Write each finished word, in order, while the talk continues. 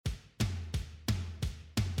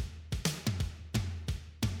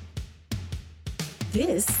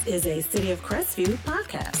This is a City of Crestview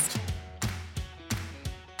podcast.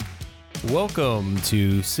 Welcome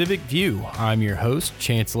to Civic View. I'm your host,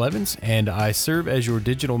 Chance Levins, and I serve as your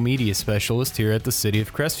digital media specialist here at the City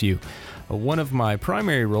of Crestview. One of my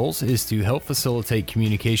primary roles is to help facilitate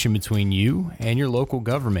communication between you and your local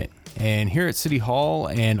government. And here at City Hall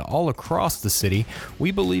and all across the city,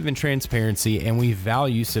 we believe in transparency and we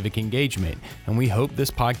value civic engagement. And we hope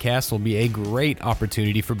this podcast will be a great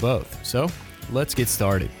opportunity for both. So let's get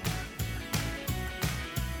started.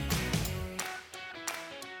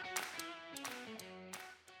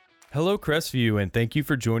 Hello, Crestview, and thank you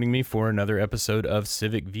for joining me for another episode of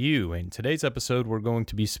Civic View. In today's episode, we're going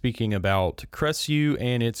to be speaking about Crestview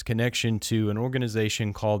and its connection to an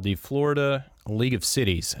organization called the Florida League of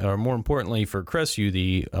Cities, or more importantly for Crestview,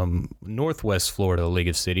 the Northwest Florida League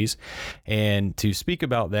of Cities. And to speak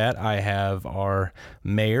about that, I have our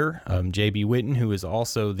mayor, J.B. Whitten, who is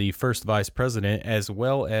also the first vice president, as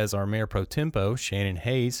well as our mayor pro tempo, Shannon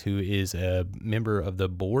Hayes, who is a member of the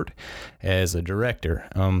board as a director.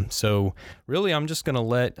 So really, I'm just going to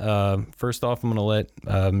let, first off, I'm going to let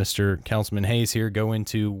Mr. Councilman Hayes here go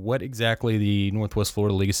into what exactly the Northwest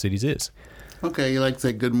Florida League of Cities is. Okay, I'd like to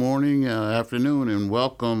say good morning, afternoon, and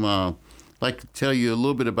welcome. I'd like to tell you a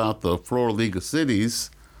little bit about the Florida League of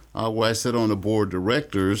Cities, where I sit on the board of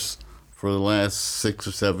directors. For the last 6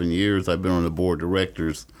 or 7 years, I've been on the board of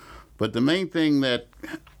directors. But the main thing that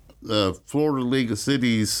the Florida League of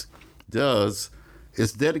Cities does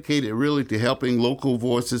is dedicated really to helping local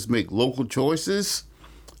voices make local choices.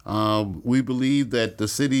 We believe that the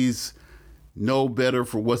cities know better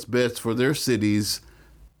for what's best for their cities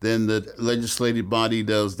than the legislative body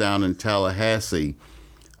does down in Tallahassee.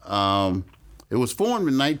 It was formed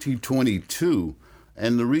in 1922,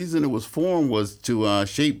 and the reason it was formed was to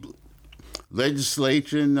shape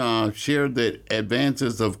legislation, share the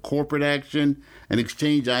advances of corporate action, and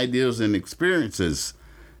exchange ideas and experiences.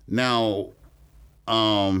 Now,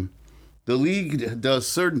 the league does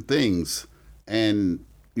certain things, and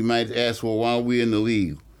you might ask, well, why are we in the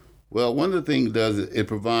league? Well, one of the things it does, it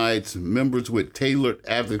provides members with tailored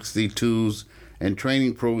advocacy tools and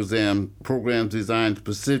training programs designed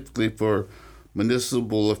specifically for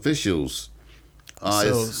municipal officials.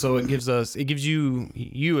 So it gives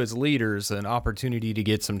you as leaders an opportunity to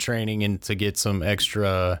get some training and to get some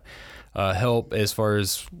extra help as far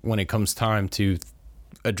as when it comes time to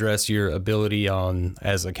address your ability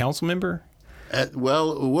as a council member.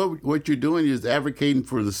 What you're doing is advocating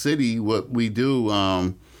for the city. What we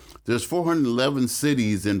do. There's 411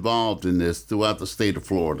 cities involved in this throughout the state of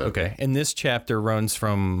Florida. Okay, and this chapter runs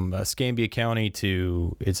from Escambia County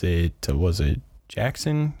to was it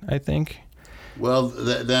Jackson, I think? Well,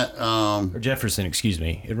 or Jefferson, excuse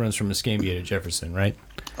me. It runs from Escambia to Jefferson, right?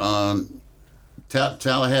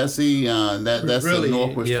 Tallahassee, that's really, the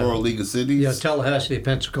Northwest Florida League of Cities. Yeah, Tallahassee,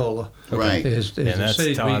 Pensacola. Okay. Right. And that's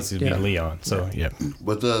Tallahassee would be Leon. So, yeah.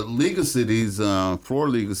 But the League of Cities,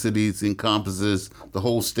 Florida League of Cities encompasses the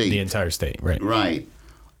whole state. The entire state, right. Right.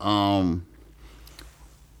 The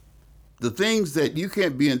things that you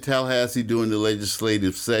can't be in Tallahassee during the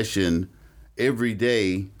legislative session every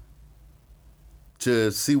day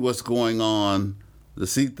to see what's going on, to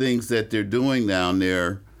see things that they're doing down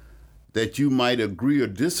there that you might agree or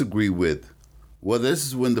disagree with. Well, this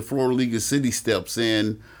is when the Florida League of Cities steps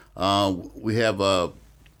in. We have a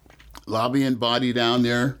lobbying body down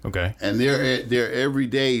there. Okay. And they're every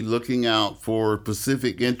day looking out for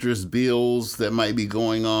specific interest bills that might be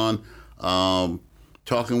going on,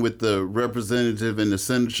 talking with the representative and the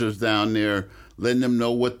senators down there, letting them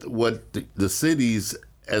know what the cities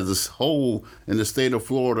as a whole in the state of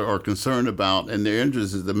Florida are concerned about, and their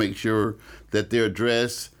interest is to make sure that they're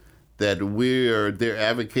addressed, that they're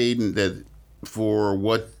advocating that for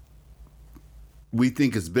what we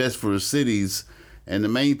think is best for the cities. And the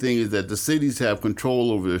main thing is that the cities have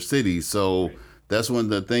control over their cities. So that's one of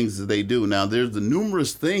the things that they do. Now, there's the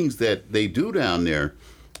numerous things that they do down there.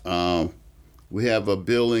 We have a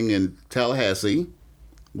building in Tallahassee,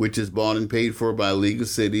 which is bought and paid for by League of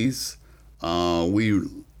Cities. We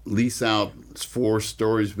lease out 4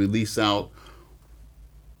 stories. We lease out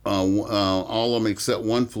all of them except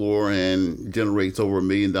one floor, and generates over $1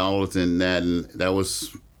 million in that. And that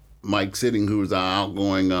was Mike Sitting, who was our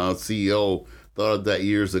outgoing CEO, thought of that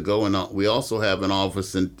years ago. And we also have an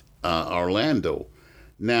office in Orlando.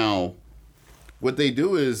 Now, what they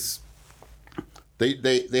do is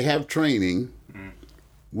they have training,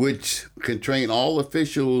 which can train all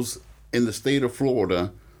officials in the state of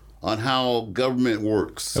Florida on how government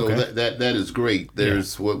works. So Okay. that is great.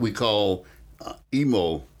 There's what we call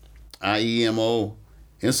IEMO,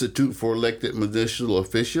 Institute for Elected Municipal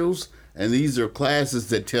Officials, And these are classes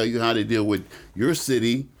that tell you how to deal with your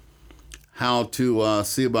city, how to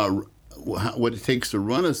see about what it takes to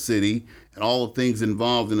run a city, and all the things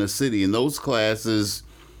involved in a city. And those classes,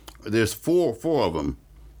 there's four of them.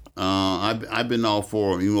 I've been all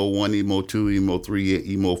four: EMO 1, EMO 2, EMO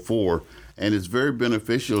 3, EMO 4, and it's very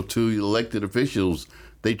beneficial to elected officials.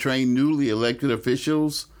 They train newly elected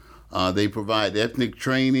officials. They provide ethnic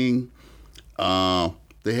training. We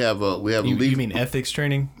have You mean ethics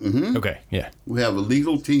training? Mm-hmm. Okay, yeah. We have a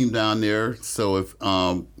legal team down there, so if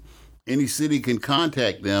any city can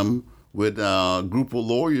contact them with a group of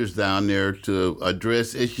lawyers down there to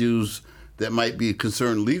address issues that might be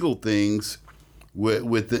concern legal things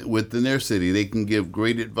within their city. They can give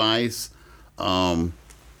great advice.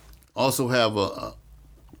 Also have a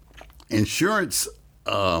insurance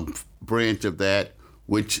branch of that,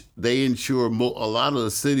 which they insure a lot of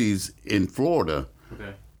the cities in Florida.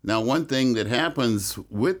 Okay. Now, one thing that happens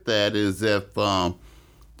with that is if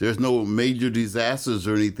there's no major disasters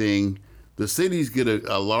or anything, the cities get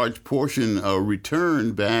a large portion of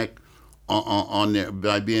return back on their,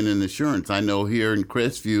 by being in insurance. I know here in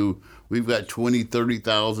Crestview, we've got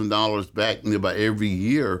 $20,000-$30,000 back about every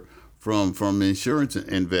year from insurance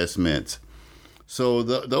investments. So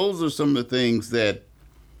those are some of the things that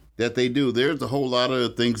they do. There's a whole lot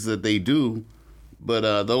of things that they do, but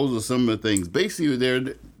those are some of the things. Basically,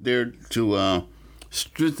 they're to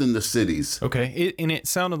strengthen the cities. Okay, and it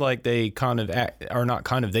sounded like they kind of act, or not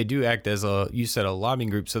kind of, they do act as you said, a lobbying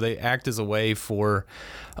group. So they act as a way for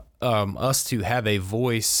us to have a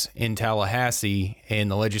voice in Tallahassee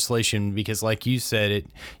and the legislation, because like you said,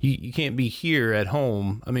 you can't be here at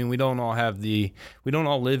home. I mean, we don't all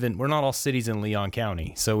live in, we're not all cities in Leon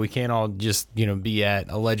County, so we can't all just, be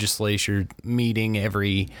at a legislature meeting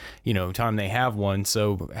every, time they have one.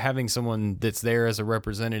 So having someone that's there as a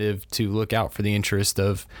representative to look out for the interest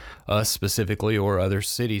of us specifically or other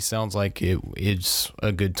cities sounds like it's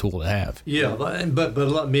a good tool to have. Yeah, but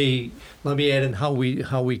let me add in how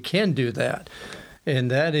we can do that,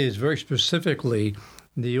 and that is very specifically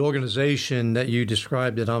the organization that you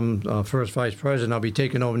described that I'm first vice president. I'll be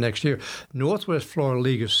taking over next year. Northwest Florida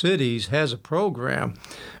League of Cities has a program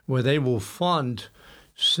where they will fund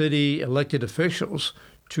city elected officials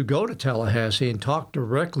to go to Tallahassee and talk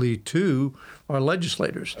directly to our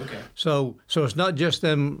legislators. Okay. So it's not just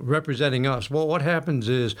them representing us. Well, what happens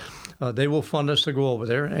is they will fund us to go over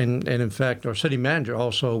there, and in fact, our city manager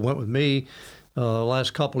also went with me the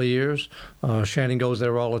last couple of years. Shannon goes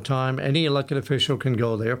there all the time. Any elected official can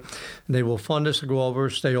go there. They will fund us to go over,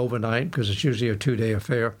 stay overnight, because it's usually a 2-day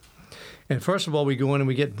affair. And first of all, we go in and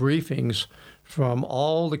we get briefings from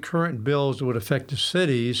all the current bills that would affect the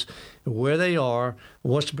cities, where they are,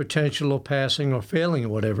 what's the potential of passing or failing or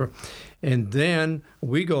whatever. And then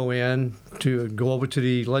we go over to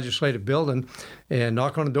the legislative building and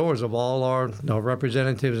knock on the doors of all our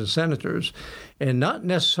representatives and senators, and not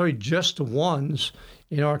necessarily just the ones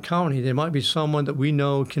in our county. There might be someone that we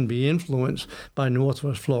know can be influenced by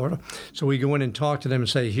Northwest Florida. So we go in and talk to them and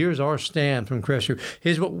say, here's our stand from Crestview.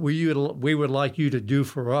 Here's what we would like you to do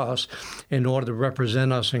for us in order to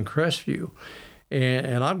represent us in Crestview.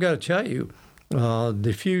 And I've got to tell you,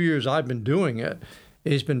 the few years I've been doing it,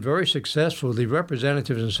 it's been very successful. The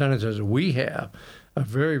representatives and senators we have are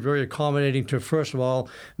very, very accommodating to, first of all,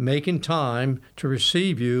 making time to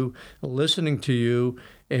receive you, listening to you,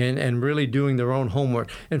 and really doing their own homework.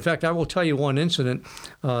 In fact, I will tell you one incident.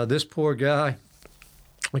 This poor guy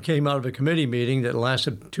came out of a committee meeting that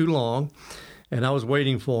lasted too long, and I was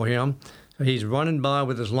waiting for him. He's running by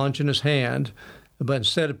with his lunch in his hand, but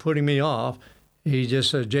instead of putting me off, he just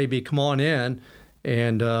said, JB, come on in.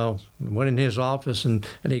 And went in his office, and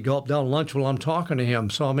he gulped down lunch while I'm talking to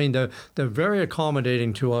him. So, I mean, they're very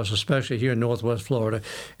accommodating to us, especially here in Northwest Florida.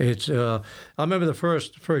 It's I remember the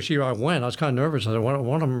first year I went, I was kind of nervous. I said,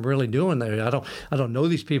 what am I really doing there? I don't know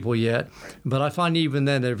these people yet. But I find even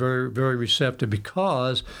then they're very, very receptive,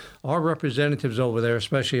 because our representatives over there,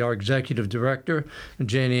 especially our executive director,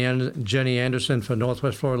 Jenny Anderson for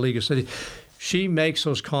Northwest Florida League of Cities, she makes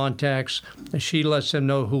those contacts, and she lets them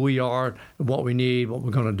know who we are, what we need, what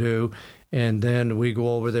we're going to do, and then we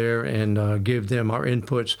go over there and give them our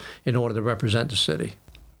inputs in order to represent the city.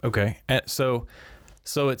 Okay, so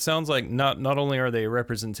it sounds like not only are they a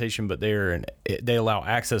representation, but they allow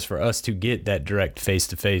access for us to get that direct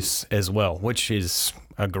face-to-face as well, which is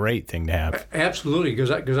a great thing to have. Absolutely,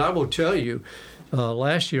 because I will tell you,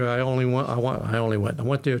 last year I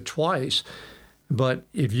went there twice. But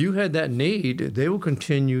if you had that need, they will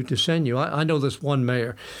continue to send you. I know this one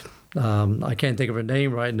mayor. I can't think of her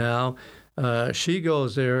name right now. She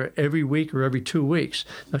goes there every week or every 2 weeks.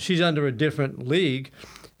 Now, she's under a different league,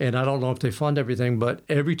 and I don't know if they fund everything, but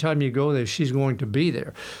every time you go there, she's going to be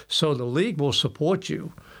there. So the league will support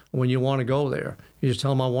you when you want to go there. You just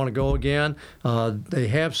tell them I want to go again. They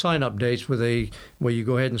have sign-up dates where you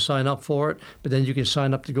go ahead and sign up for it, but then you can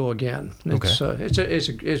sign up to go again. It's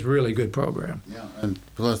a really good program. Yeah, and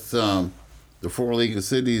plus the Florida League of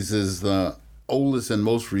Cities is the oldest and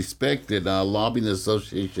most respected lobbying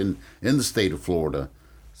association in the state of Florida.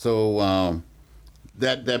 So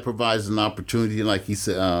that provides an opportunity, like he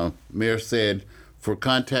said, Mayor said, for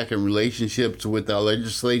contact and relationships with our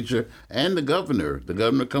legislature and the governor. The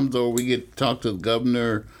governor comes over, we get to talk to the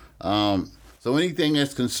governor. So anything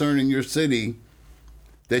that's concerning your city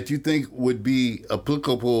that you think would be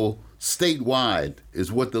applicable statewide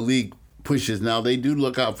is what the league pushes. Now, they do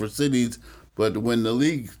look out for cities, but when the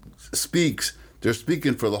league speaks, they're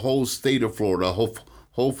speaking for the whole state of Florida,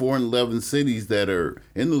 whole 411 cities that are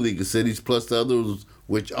in the League of Cities, plus the others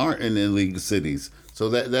which aren't in the League of Cities. So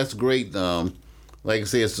that's great. Like I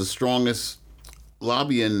say, it's the strongest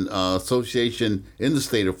lobbying association in the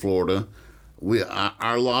state of Florida.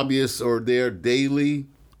 Our lobbyists are there daily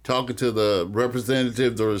talking to the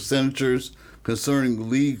representatives or the senators concerning the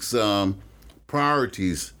league's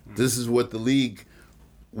priorities. This is what the league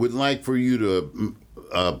would like for you to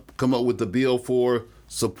come up with a bill for,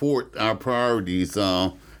 support our priorities.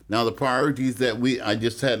 Now, the priorities that I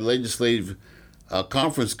just had legislative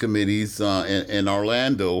conference committees in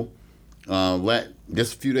Orlando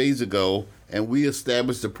just a few days ago, and we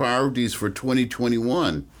established the priorities for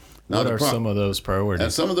 2021. Now, what are some of those priorities?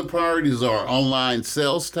 And some of the priorities are online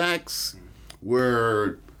sales tax,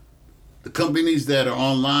 where the companies that are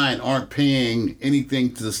online aren't paying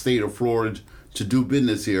anything to the state of Florida to do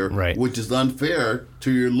business here, right, which is unfair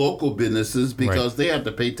to your local businesses because they have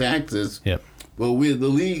to pay taxes. Yep. Well, the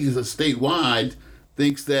league statewide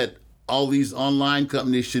thinks that all these online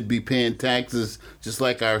companies should be paying taxes just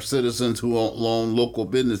like our citizens who own local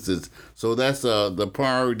businesses. So that's the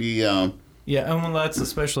priority. Yeah, and that's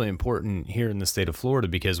especially important here in the state of Florida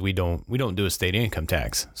because we don't do a state income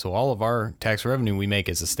tax. So all of our tax revenue we make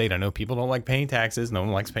as a state. I know people don't like paying taxes. No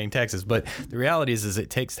one likes paying taxes, but the reality is it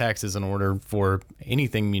takes taxes in order for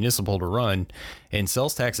anything municipal to run, and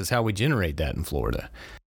sales tax is how we generate that in Florida.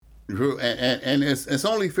 And it's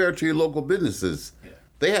only fair to your local businesses.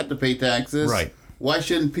 They have to pay taxes. Right. Why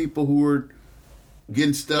shouldn't people who are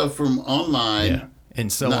getting stuff from online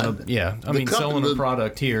and selling selling a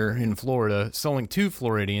product here in Florida, selling to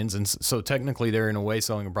Floridians, and so technically they're in a way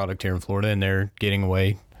selling a product here in Florida and they're getting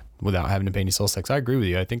away without having to pay any sales tax. I agree with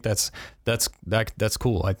you. I think that's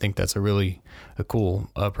cool. I think that's a cool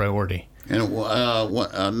priority. And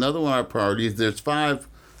another one of our priorities, there's 5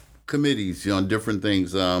 committees on different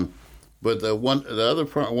things. But one of the other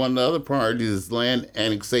priorities is land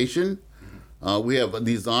annexation. We have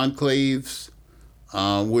these enclaves,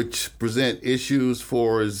 which present issues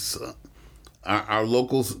for our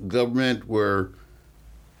local government, where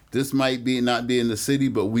this might not be in the city,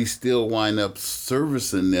 but we still wind up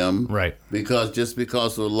servicing them, right? Because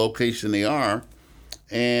of the location they are,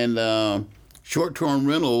 and short-term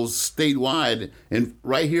rentals statewide, and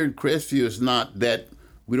right here in Crestview, it's not that.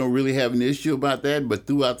 We don't really have an issue about that, but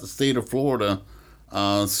throughout the state of Florida,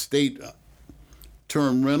 short-term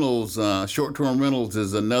rentals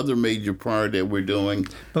is another major priority that we're doing.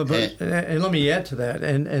 But and let me add to that,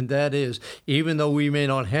 and that is, even though we may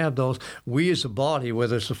not have those, we as a body,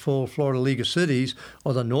 whether it's the full Florida League of Cities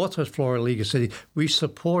or the Northwest Florida League of Cities, we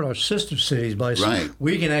support our sister cities by saying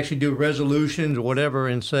we can actually do resolutions or whatever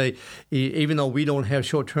and say, even though we don't have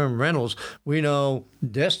short-term rentals, we know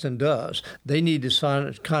Destin does. They need this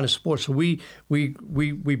kind of support. So we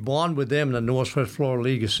bond with them in the Northwest Florida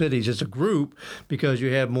League of Cities as a group because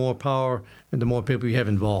you have more power and the more people you have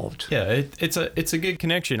involved. Yeah, it's a good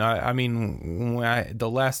connection. I mean, the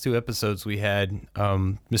last 2 episodes we had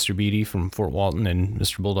Mr. Beatty from Fort Walton and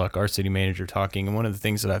Mr. Bulldog, our city manager, talking, and one of the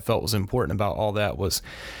things that I felt was important about all that was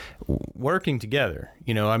working together.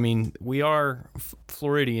 You know, I mean, we are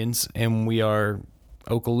Floridians and we are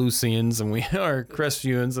Okaloosians and we are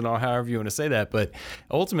Crestviewans and all, however you want to say that, but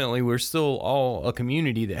ultimately we're still all a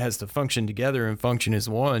community that has to function together and function as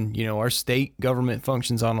one. You know, our state government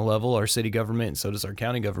functions on a level, our city government, and so does our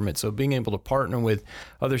county government. So being able to partner with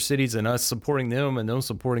other cities and us supporting them and them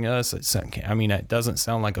supporting us, it doesn't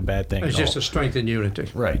sound like a bad thing. It's just a strength and unity.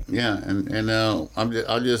 Right. Yeah, and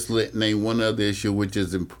I'll just name one other issue, which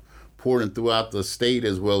is important throughout the state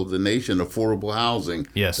as well as the nation: affordable housing.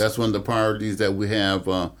 Yes, that's one of the priorities that we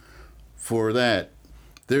have for that.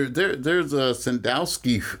 There's a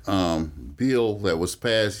Sandowski bill that was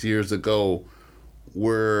passed years ago,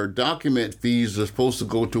 where document fees are supposed to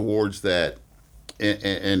go towards that,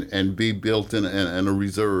 and be built in a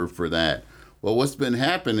reserve for that. Well, what's been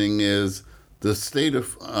happening is the state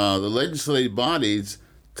of the legislative bodies,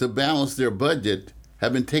 to balance their budget,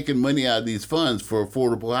 have been taking money out of these funds for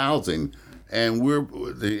affordable housing, and we're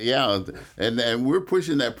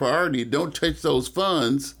pushing that priority. Don't touch those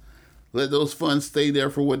funds. Let those funds stay there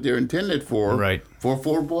for what they're intended for, right, for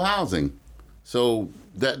affordable housing. So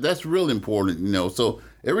that's real important, So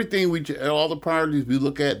everything all the priorities we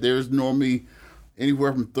look at, there's normally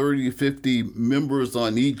anywhere from 30 to 50 members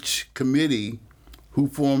on each committee who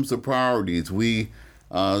forms the priorities.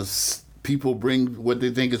 People bring what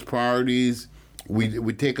they think is priorities.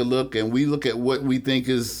 We take a look, and we look at what we think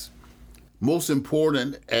is most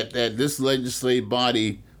important at this legislative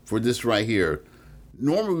body for this right here.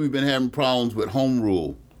 Normally, we've been having problems with home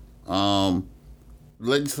rule.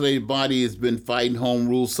 Legislative body has been fighting home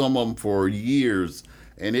rule, some of them for years.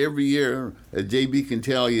 And every year, as JB can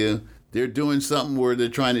tell you, they're doing something where they're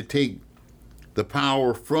trying to take the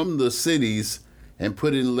power from the cities and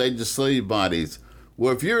put it in legislative bodies.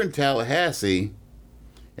 Well, if you're in Tallahassee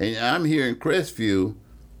and I'm here in Crestview,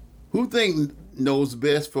 who knows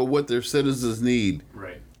best for what their citizens need?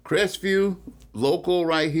 Right. Crestview, local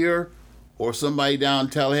right here, or somebody down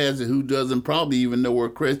in Tallahassee who doesn't probably even know where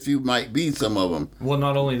Crestview might be, some of them. Well,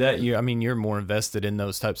 not only that, you're more invested in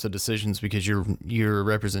those types of decisions because you're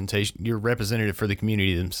representative for the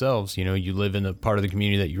community themselves. You live in the part of the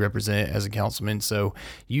community that you represent as a councilman, so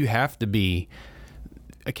you have to be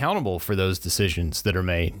accountable for those decisions that are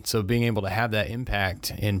made. So being able to have that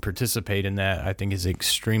impact and participate in that, I think, is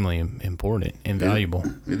extremely important and valuable.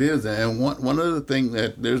 It is. And one other thing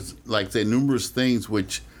that there's, like I say, numerous things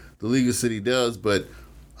which the League of Cities does, but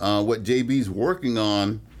what JB's working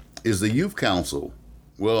on is the youth council.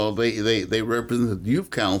 Well, they represent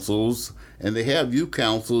youth councils, and they have youth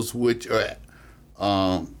councils which are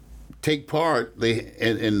take part.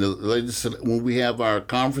 In the legislature, when we have our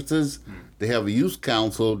conferences, they have a youth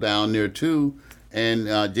council down there too. And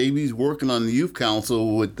JB's working on the youth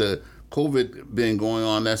council with the COVID being going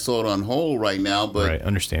on. That's sort of on hold right now, but right,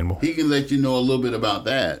 understandable. He can let you know a little bit about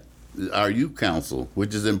that. Our youth council,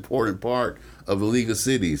 which is an important part of the League of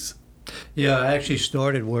Cities. Yeah, I actually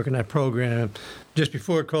started working that program just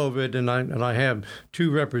before COVID, and I have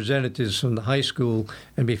two representatives from the high school,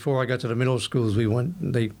 and before I got to the middle schools,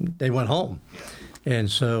 they went home, and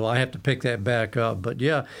so I have to pick that back up. But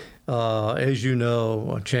yeah, as you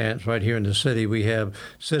know, Chance, right here in the city, we have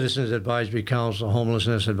Citizens Advisory Council,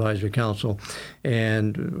 Homelessness Advisory Council,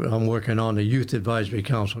 and I'm working on the Youth Advisory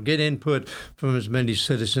Council. Get input from as many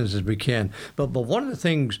citizens as we can. But one of the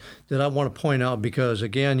things that I want to point out, because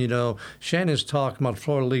again, Shannon's talking about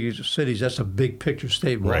Florida League of Cities, that's a big picture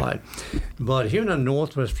statewide. Right. But here in the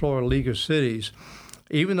Northwest Florida League of Cities,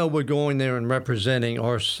 even though we're going there and representing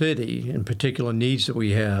our city and particular needs that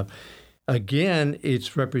we have, again,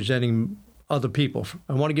 it's representing other people.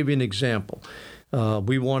 I want to give you an example.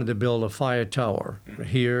 We wanted to build a fire tower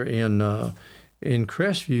here in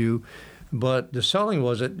Crestview, but the selling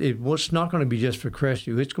was it was not going to be just for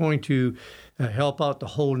Crestview. It's going to help out the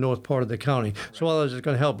whole north part of the county. So it's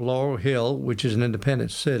going to help Laurel Hill, which is an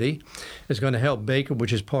independent city. It's going to help Baker,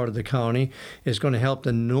 which is part of the county. It's going to help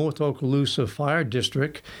the North Okaloosa Fire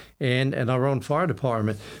District and our own fire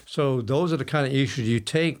department. So those are the kind of issues you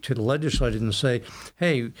take to the legislature and say,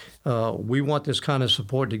 hey, we want this kind of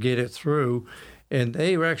support to get it through. And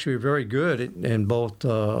they were actually very good in both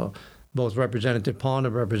Representative Pond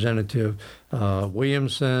and Representative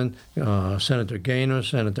Williamson, Senator Gaynor,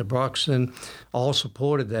 Senator Broxton, all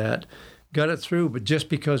supported that, got it through, but just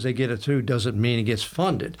because they get it through doesn't mean it gets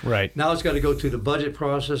funded. Right. Now it's got to go through the budget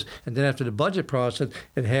process, and then after the budget process,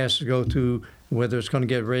 it has to go through whether it's going to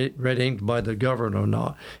get red inked by the governor or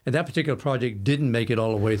not. And that particular project didn't make it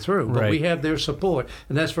all the way through, but we have their support,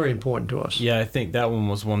 and that's very important to us. Yeah, I think that one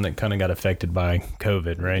was one that kind of got affected by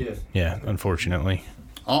COVID, right? Yeah, unfortunately.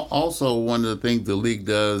 Also, one of the things the league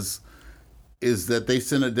does is that they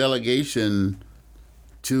send a delegation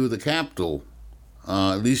to the Capitol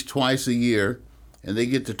at least twice a year, and they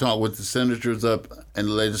get to talk with the senators up in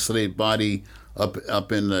the legislative body up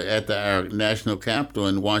at our national Capitol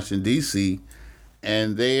in Washington, D.C.,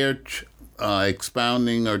 and they are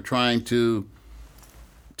expounding or trying to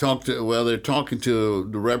they're talking to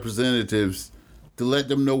the representatives to let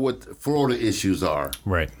them know what Florida issues are.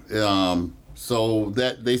 Right. So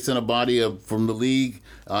that they sent a body from the league.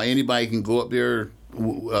 Anybody can go up there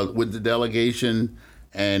with the delegation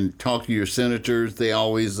and talk to your senators. They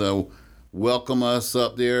always welcome us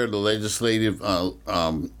up there. The legislative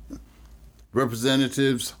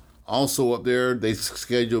representatives also up there. They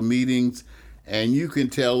schedule meetings, and you can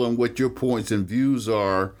tell them what your points and views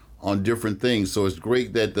are on different things. So it's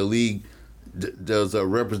great that the league does a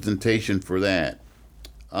representation for that.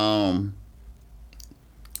 Other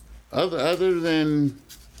than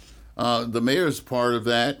the mayor's part of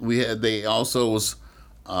that, they also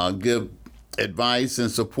give advice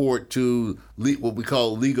and support to what we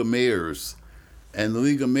call League of Mayors. And the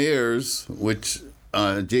League of Mayors, which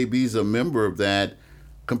JB's a member of that,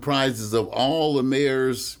 comprises of all the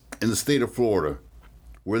mayors in the state of Florida,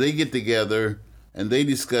 where they get together and they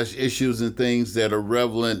discuss issues and things that are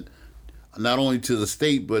relevant not only to the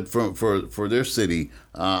state but for their city.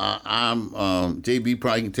 I'm JB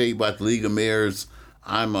probably can tell you about the League of Mayors.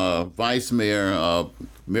 I'm a vice mayor,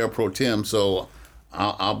 mayor pro tem, so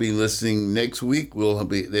I'll be listening next week. They'll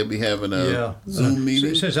be having a Zoom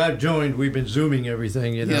meeting. Since I've joined, we've been Zooming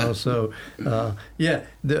everything, you know. So,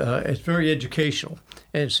 it's very educational.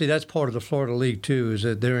 And see, that's part of the Florida League too. Is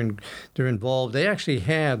that they're involved. They actually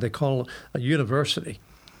they call it a university.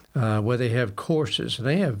 Where they have courses, and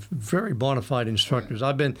they have very bona fide instructors.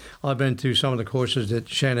 I've been through some of the courses that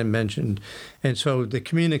Shannon mentioned, and so the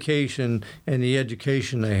communication and the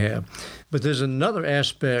education they have. But there's another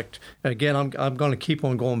aspect. Again, I'm going to keep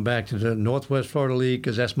on going back to the Northwest Florida League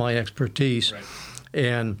because that's my expertise. Right.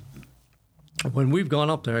 And when we've gone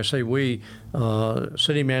up there, I say we,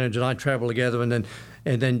 city manager and I travel together, and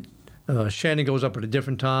then. Shannon goes up at a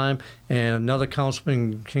different time, and another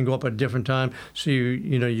councilman can go up at a different time. So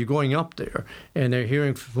you're going up there, and they're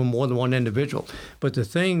hearing from more than one individual. But the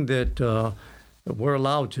thing that we're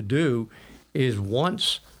allowed to do is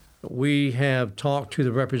once we have talked to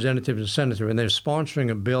the representative and senator, and they're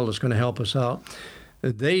sponsoring a bill that's going to help us out,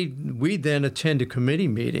 we then attend a committee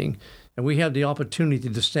meeting, and we have the opportunity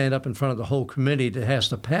to stand up in front of the whole committee that has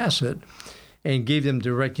to pass it and give them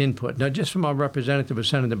direct input, not just from our representative or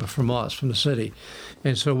senator, but from us, from the city.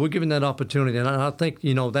 And so we're given that opportunity. And I think,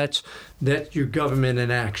 that's your government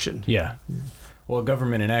in action. Yeah. Well,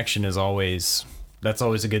 government in action is that's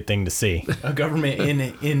always a good thing to see. A government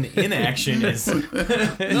in action is not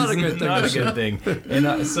a good thing. Not a good thing.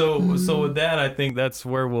 And so with that, I think that's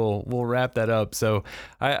where we'll wrap that up. So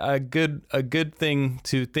a good thing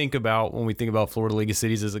to think about when we think about Florida League of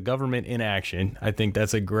Cities is a government in action. I think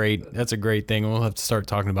that's a great thing. And we'll have to start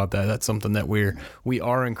talking about that. That's something that we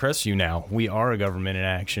are in Crestview now. We are a government in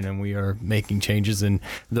action, and we are making changes. And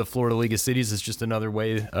the Florida League of Cities is just another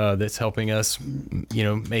way that's helping us,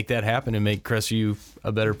 make that happen and make Crestview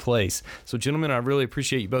a better place. So, gentlemen, I really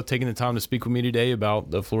appreciate you both taking the time to speak with me today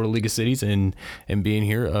about the Florida League of Cities and being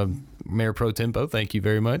here. Mayor Pro Tempo, thank you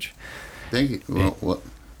very much. Thank you.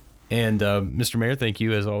 And Mr. Mayor, thank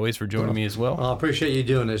you as always for joining me as well. I appreciate you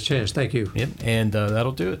doing this, Chance. Thank you. Yep. And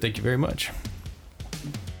that'll do it. Thank you very much.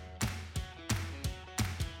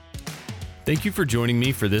 Thank you for joining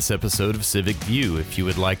me for this episode of Civic View. If you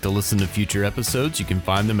would like to listen to future episodes, you can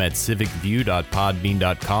find them at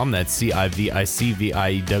civicview.podbean.com. That's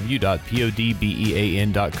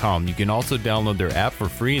civicview.podbean.com. You can also download their app for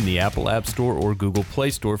free in the Apple App Store or Google Play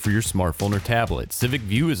Store for your smartphone or tablet. Civic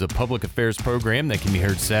View is a public affairs program that can be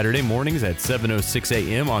heard Saturday mornings at 7:06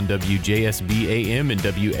 a.m. on WJSB AM and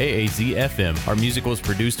WAAZ FM. Our music was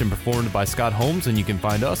produced and performed by Scott Holmes, and you can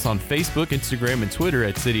find us on Facebook, Instagram, and Twitter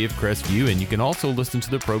at City of Crestview. And you can also listen to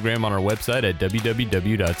the program on our website at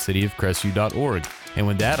www.cityofcrestview.org. And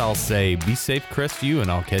with that, I'll say be safe, Crestview, and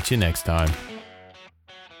I'll catch you next time.